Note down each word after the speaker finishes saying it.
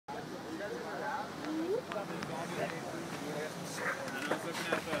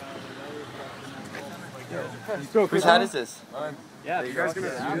Whose hat is this? Yeah, you guys gonna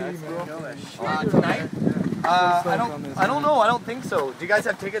Tonight? I don't know. I don't think so. Do you guys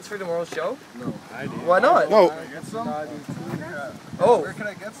have tickets for tomorrow's show? No, I do. Why not? No. Get some? Oh, where can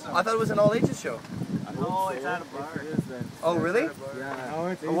I get some? I thought it was an all ages show. No, it's at a bar. Oh, really?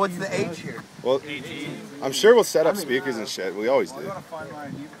 Yeah. What's the age here? Well, I'm sure we'll set up speakers and shit. We always do. I gotta find my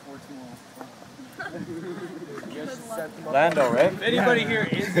ID before too long. Lando, right? If anybody here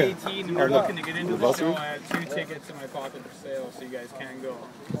is 18 and we're looking to get into the show, I have 2 tickets in my pocket for sale, so you guys can go.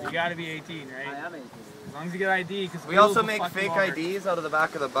 You gotta be 18, right? I am 18. As long as you get ID, because we also make fake IDs out of the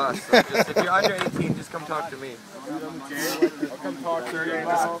back of the bus. So just, if you're under 18, just come talk to me. I'll come talk to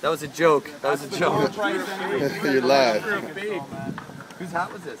you. That was a joke. That was a joke. You're live. Whose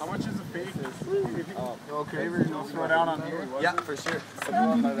hat was this? How much is a fake? Okay, we're gonna throw down on here. Yeah, for sure.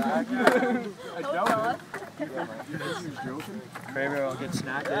 On my back. I doubt it. Maybe I'll get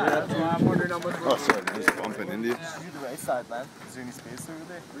snacked. Yeah, that's why I'm wondering how much. Oh, sorry, I'm just bumping into you. Do the right side, man. Is there any space over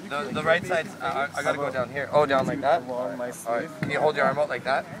there? The right side, I gotta go down here. Oh, down like that? Along my sleeve. Alright, can you hold your arm out like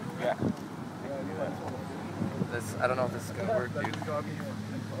that? Yeah. This, I don't know if this is gonna work, dude.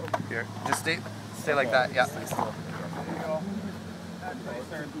 Here, just stay like that, yeah.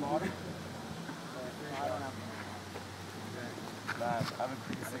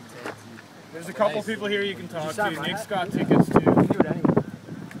 There's a couple people here you can talk to. Nick's got tickets too.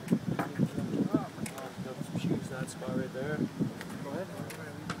 Choose that spot right there. Go ahead.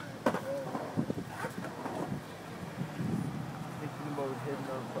 Thinking about hitting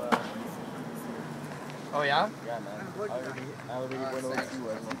up. Oh yeah? Yeah, man. I already went over to man.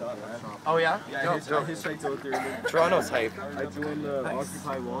 Oh yeah? Yeah, No, I hitchhiked out there. Toronto's hype. I joined the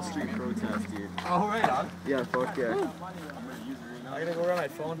Occupy Wall Street protest, dude. Oh right on. Yeah, fuck yeah. I'm gonna go around my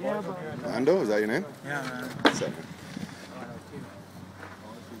phone. Yeah, Lando, is that your name? Yeah, man. What's up?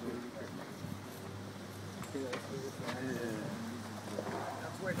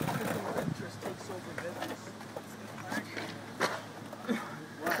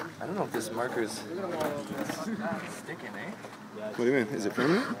 I don't know if this marker's sticking, eh? What do you mean? Is it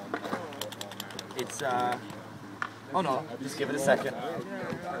permanent? It's oh no, just give it a second.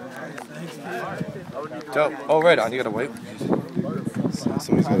 Dope. Oh right on, you got a wipe.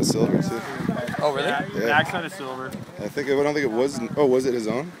 Somebody's got a silver too. Oh really? Yeah. Backside of silver. I don't think it was. Oh, was it his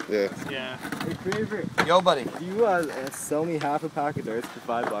own? Yeah. Yeah. Hey, Craver, Yo buddy. do you sell me half a pack of darts for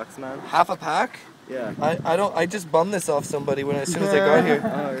 $5, man? Half a pack? Yeah. I just bummed this off somebody as soon as I got here.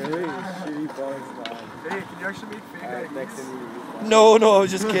 Oh, really? Shitty bugs, man. Hey, can you actually make fake IDs? Next thing you No, I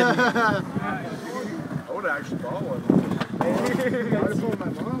was just kidding. I would have actually bought one. I would have told my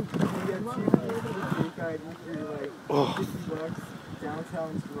mom. You get fake ID for like Oh. $50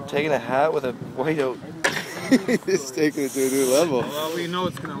 downtown Toronto. Taking a hat with a whiteout. He's taking it to a new level. Well, we know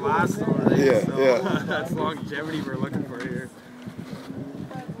it's gonna last already. Yeah, so yeah. That's longevity we're looking for here.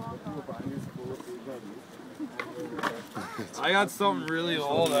 I got something really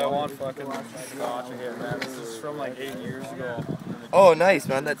old I want fucking scotch again, man. This is from like 8 years ago. Oh, nice,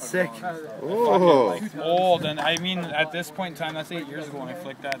 man. That's sick. Oh. Like old, and I mean at this point in time, that's 8 years ago when I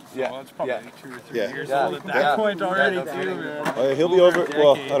flicked that. So Yeah, that's probably yeah. like 2 or 3 Yeah. years Yeah. old at that Yeah. point already, Yeah, no too, kidding. man. He'll be over.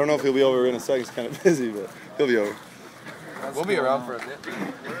 Well, I don't know if he'll be over in a second. He's kind of busy, but he'll be over. We'll be around for a bit.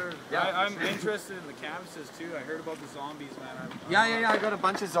 I'm interested in the canvases too. I heard about the zombies, man. Yeah. I got a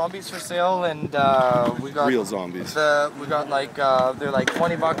bunch of zombies for sale, and we got Real zombies. We got like they're like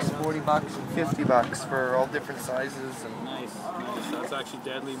 $20, $40, and $50 for all different sizes. And Nice. That's actually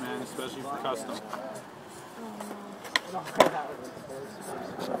deadly, man, especially for custom.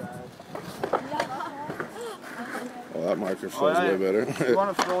 Oh, that marker flows way better. You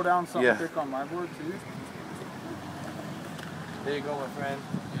want to throw down something Yeah. thick on my board too? there you go, my friend.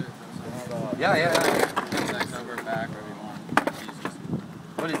 Yeah. Next number back, wherever you want.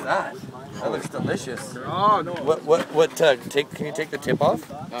 What is that? That looks delicious. Oh no. What? Can you take the tip off?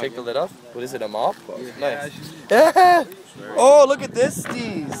 Take the lid off. What is it? A mop? Nice. Yeah. Oh, look at this,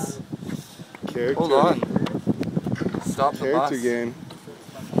 Steez. Character. Hold on. Stop the bus. Character gain.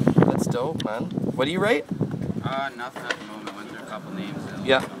 That's dope, man. What do you rate? Nothing at the moment. Went through a couple names.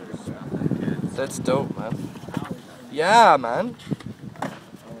 Yeah. That's dope, man. Yeah, man.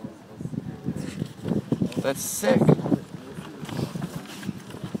 That's sick.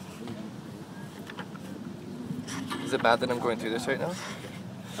 Is it bad that I'm going through this right now?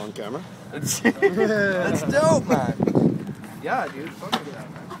 On camera? That's dope, man. Yeah, dude. Fuck with that,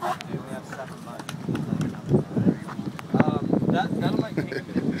 man. That might take a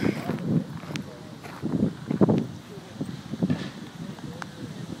bit.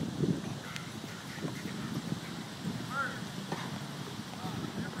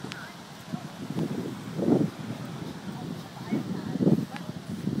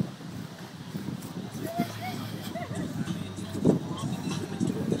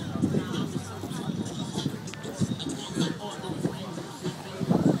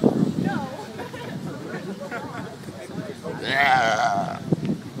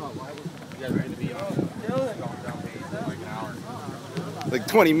 Like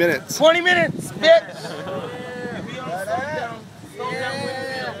 20 minutes. 20 minutes, bitch!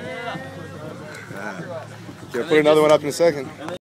 Yeah, put another one up in a second.